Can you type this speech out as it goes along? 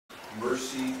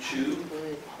Mercy Chu.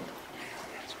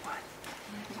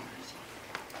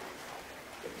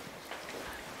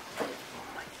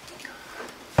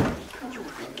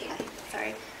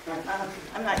 Sorry,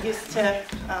 I'm not used to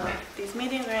these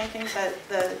meetings or anything, but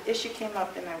the issue came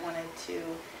up and I wanted to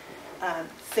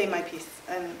say my piece.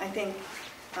 And I think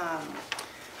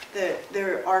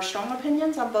there are strong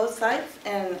opinions on both sides,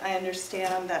 and I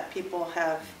understand that people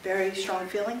have very strong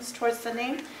feelings towards the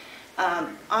name.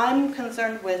 I'm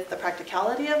concerned with the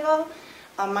practicality of it all.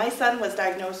 My son was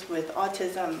diagnosed with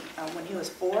autism when he was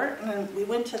 4, and then we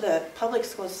went to the public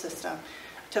school system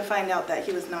to find out that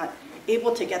he was not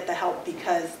able to get the help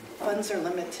because funds are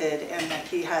limited, and that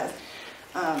he has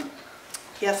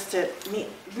to meet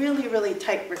really, really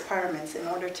tight requirements in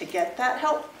order to get that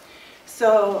help.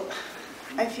 So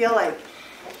I feel like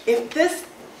if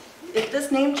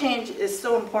this name change is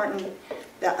so important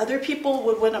that other people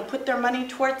would want to put their money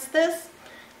towards this,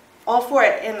 all for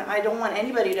it. And I don't want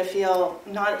anybody to feel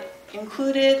not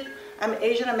included. I'm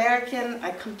Asian American. I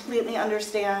completely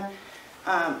understand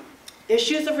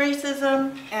issues of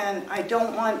racism, and I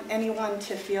don't want anyone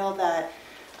to feel that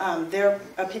their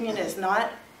opinion is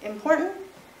not important.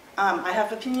 I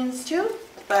have opinions too,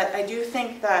 but I do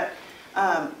think that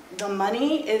the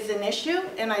money is an issue,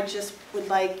 and I just would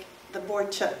like the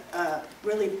board to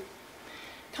really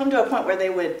come to a point where they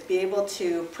would be able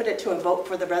to put it to a vote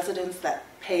for the residents that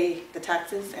pay the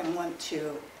taxes and want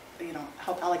to,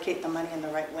 help allocate the money in the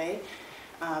right way.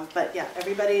 But yeah,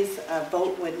 everybody's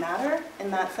vote would matter in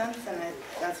that sense, and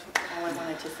that's all I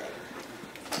wanted to say.